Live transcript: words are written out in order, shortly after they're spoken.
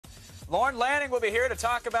Lorne Lanning will be here to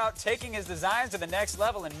talk about taking his designs to the next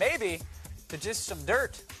level and maybe to just some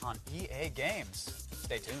dirt on EA games.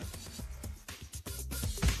 Stay tuned.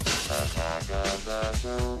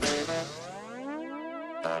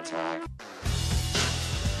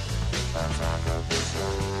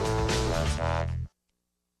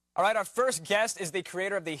 All right, our first guest is the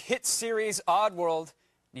creator of the hit series Oddworld.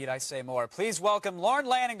 Need I say more? Please welcome Lorne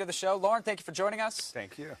Lanning to the show. Lorne, thank you for joining us.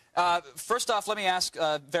 Thank you. First off, let me ask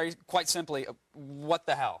quite simply, what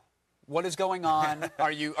the hell? What is going on? Are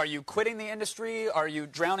you quitting the industry? Are you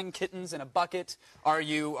drowning kittens in a bucket? Are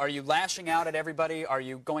you lashing out at everybody? Are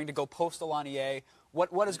you going to go postal on EA?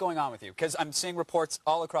 What is going on with you? Because I'm seeing reports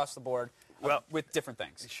all across the board with different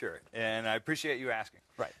things. Sure, and I appreciate you asking.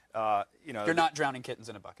 Right. You're not drowning kittens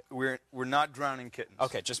in a bucket. We're not drowning kittens.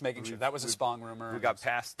 Okay, just making sure. That was a Spong rumor. We got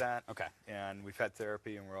past that. Okay. And we've had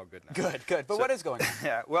therapy, and we're all good now. Good, good. But what is going on?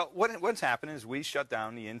 Yeah. Well, what's happened is we shut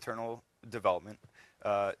down the internal development,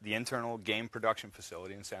 the internal game production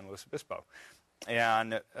facility in San Luis Obispo.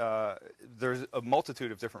 And there's a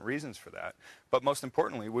multitude of different reasons for that. But most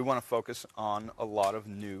importantly, we want to focus on a lot of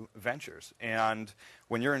new ventures. And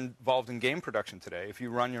when you're involved in game production today, if you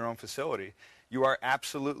run your own facility, you are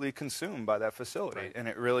absolutely consumed by that facility. Right. And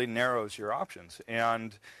it really narrows your options.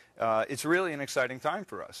 And it's really an exciting time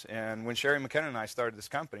for us. And when Sherry McKenna and I started this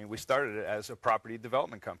company, we started it as a property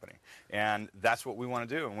development company. And that's what we want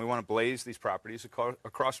to do. And we want to blaze these properties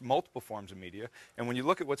across multiple forms of media. And when you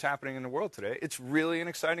look at what's happening in the world today, it's really an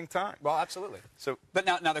exciting time. Well, absolutely. So, but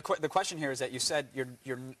now the question here is that you said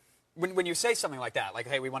when you say something like that, like,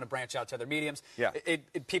 hey, we want to branch out to other mediums, yeah.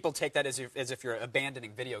 People take that as if you're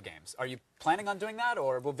abandoning video games. Are you planning on doing that,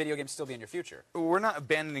 or will video games still be in your future? We're not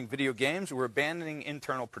abandoning video games. We're abandoning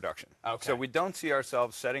internal production. Okay. So we don't see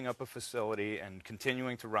ourselves setting up a facility and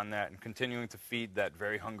continuing to run that and continuing to feed that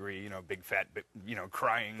very hungry, big fat,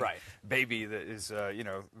 crying baby that is,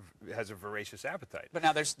 has a voracious appetite. But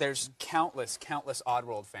now there's countless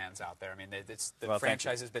Oddworld fans out there. I mean, the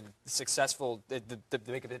franchise has been successful.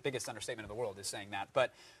 The biggest understatement in the world is saying that.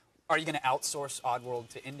 But are you going to outsource Oddworld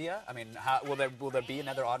to India? I mean, will there be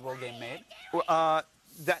another Oddworld game made? Well,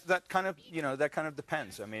 that kind of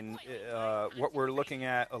depends. I mean, what we're looking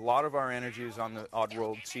at, a lot of our energy is on the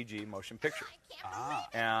Oddworld CG motion picture. Ah.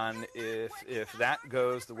 And if that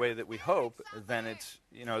goes the way that we hope, then it's,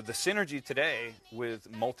 the synergy today with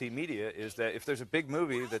multimedia is that if there's a big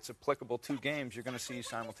movie that's applicable to games, you're going to see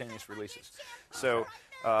simultaneous releases. So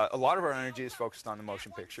a lot of our energy is focused on the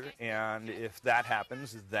motion picture, and if that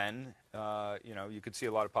happens, then you could see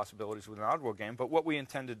a lot of possibilities with an Oddworld game. But what we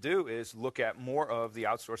intend to do is look at more of the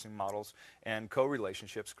outsourcing models and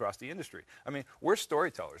co-relationships across the industry. I mean, we're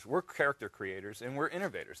storytellers, we're character creators, and we're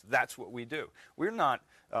innovators. That's what we do. We're not.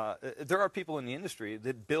 There are people in the industry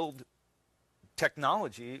that build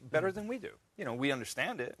technology better than we do. We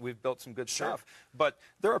understand it. We've built some good stuff. But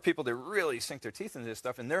there are people that really sink their teeth into this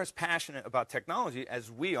stuff, and they're as passionate about technology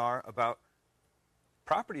as we are about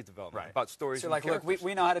property development, about stories. So and like, characters. look,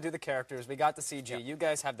 we know how to do the characters. We got the CG. You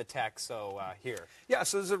guys have the tech, so here. Yeah,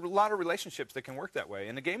 so there's a lot of relationships that can work that way.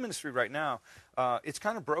 In the game industry right now, it's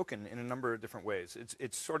kind of broken in a number of different ways.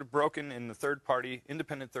 It's sort of broken in the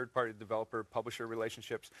independent third-party developer-publisher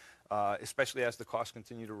relationships, especially as the costs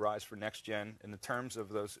continue to rise for next-gen in the terms of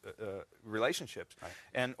those relationships. Right.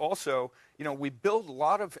 And also, we build a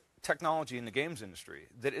lot of technology in the games industry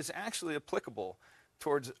that is actually applicable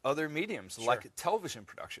towards other mediums, like television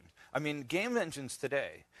production. I mean, game engines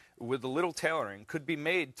today, with a little tailoring, could be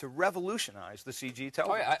made to revolutionize the CG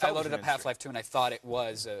television. Oh, yeah. I loaded up Half-Life 2, and I thought it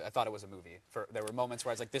was a movie. There were moments where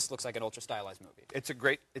I was like, this looks like an ultra-stylized movie. It's a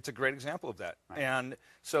great example of that. Right. And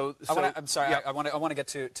so I'm sorry. Yeah. I want to get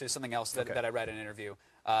to something else that I read in an interview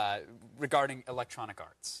regarding electronic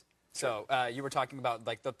arts. So you were talking about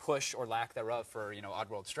like the push or lack thereof for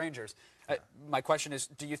Oddworld Strangers. My question is,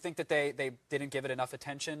 do you think that they didn't give it enough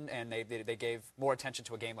attention, and they gave more attention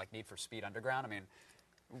to a game like Need for Speed Underground? I mean,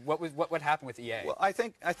 what happened with EA? Well, I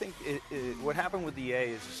think what happened with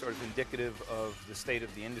EA is sort of indicative of the state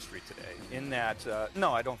of the industry today. In that,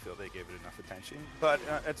 no, I don't feel they gave it enough attention. But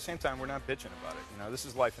at the same time, we're not bitching about it. This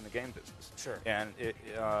is life in the game business. Sure. And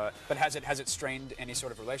but has it strained any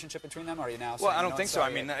sort of relationship between them? Or are you now? Well, I don't think so. I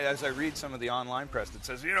mean, as I read some of the online press that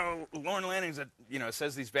says, Lorne Lanning's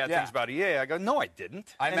says these bad things about EA, I go, no, I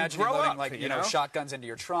didn't. I imagine you loading like shotguns into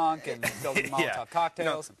your trunk and building Molotov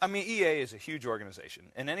cocktails. I mean, EA is a huge organization.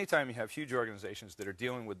 And anytime you have huge organizations that are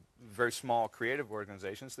dealing with very small creative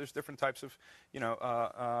organizations, there's different types of,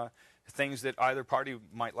 things that either party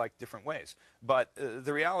might like different ways. But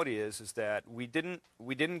the reality is that we built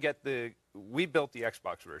the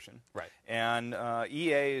Xbox version, right? And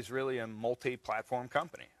EA is really a multi-platform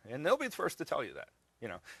company, and they'll be the first to tell you that.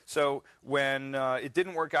 So when it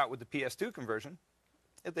didn't work out with the PS2 conversion,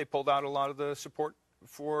 they pulled out a lot of the support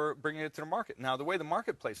for bringing it to the market. Now, the way the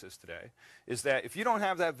marketplace is today is that if you don't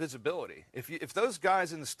have that visibility, if those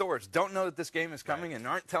guys in the stores don't know that this game is coming and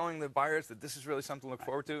aren't telling the buyers that this is really something to look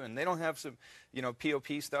forward to, and they don't have some,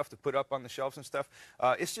 POP stuff to put up on the shelves and stuff,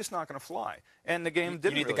 it's just not going to fly. And the game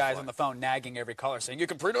didn't. You need the guys on the phone nagging every caller saying, you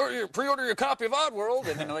can pre-order your copy of Oddworld,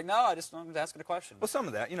 and then they're like, no, I'm just asking a question. Well, some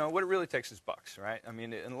of that, what it really takes is bucks, right? I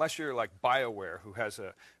mean, unless you're like BioWare,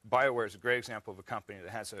 BioWare is a great example of a company that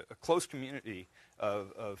has a close community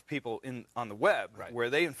of people on the web, where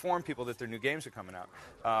they inform people that their new games are coming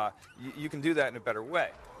out. You can do that in a better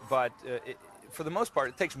way. But for the most part,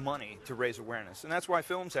 it takes money to raise awareness. And that's why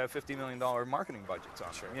films have $50 million marketing budgets on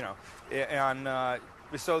them, And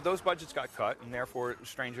so those budgets got cut, and therefore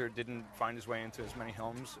Stranger didn't find his way into as many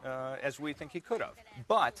homes as we think he could have.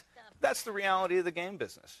 But that's the reality of the game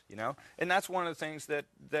business, And that's one of the things that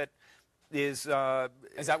is that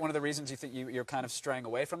one of the reasons you think you're kind of straying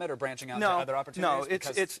away from it or branching out to other opportunities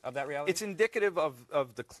because of that reality? It's indicative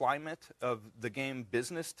of the climate of the game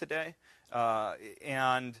business today.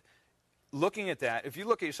 And looking at that, if you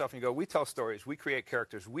look at yourself and you go, we tell stories, we create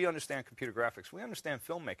characters, we understand computer graphics, we understand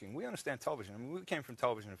filmmaking, we understand television. I mean, we came from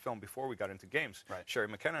television and film before we got into games, Sherry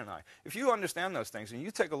McKenna and I. If you understand those things and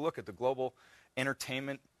you take a look at the global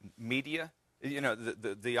entertainment media,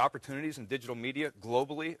 the opportunities in digital media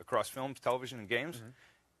globally across films, television, and games,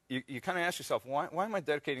 you kind of ask yourself, why am I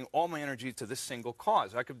dedicating all my energy to this single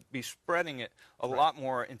cause? I could be spreading it a lot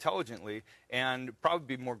more intelligently and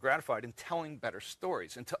probably be more gratified in telling better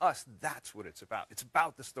stories. And to us, that's what it's about. It's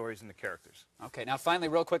about the stories and the characters. Okay, now finally,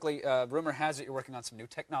 real quickly, rumor has it you're working on some new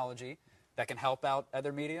technology that can help out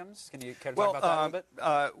other mediums. Can you care to talk about that a little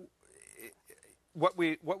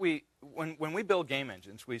bit? When we build game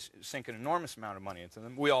engines, we sink an enormous amount of money into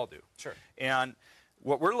them. We all do. Sure. And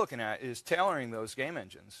what we're looking at is tailoring those game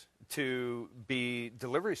engines to be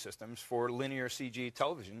delivery systems for linear CG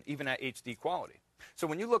television, even at HD quality. So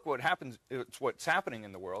when you look what's happening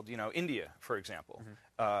in the world, India, for example,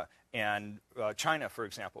 and China, for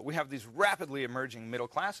example, we have these rapidly emerging middle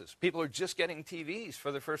classes. People are just getting TVs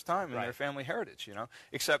for the first time in their family heritage,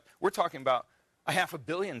 except we're talking about 500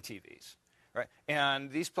 million TVs. Right?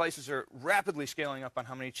 And these places are rapidly scaling up on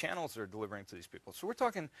how many channels they're delivering to these people. So we're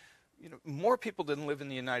talking, more people that live in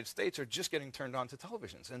the United States are just getting turned on to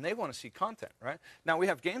televisions, and they want to see content, right? Now, we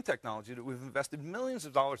have game technology that we've invested millions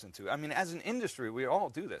of dollars into. I mean, as an industry, we all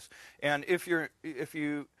do this. And if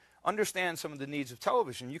you understand some of the needs of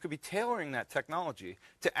television, you could be tailoring that technology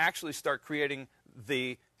to actually start creating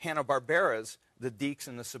the Hanna-Barberas, the Dekes,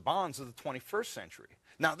 and the Sabans of the 21st century.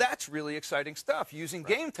 Now, that's really exciting stuff, using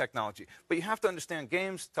game technology. But you have to understand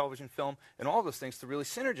games, television, film, and all those things to really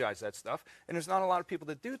synergize that stuff. And there's not a lot of people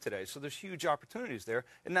that do today. So there's huge opportunities there.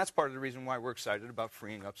 And that's part of the reason why we're excited about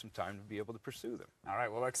freeing up some time to be able to pursue them. All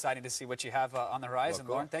right. Well, we're excited to see what you have on the horizon.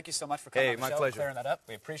 Lorne, thank you so much for coming on the show and clearing that up.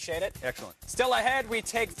 We appreciate it. Excellent. Still ahead, we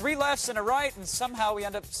take 3 lefts and a right, and somehow we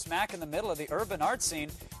end up smack in the middle of the urban art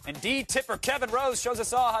scene. And D-tipper Kevin Rose shows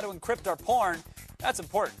us all how to encrypt our porn. That's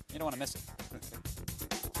important. You don't want to miss it.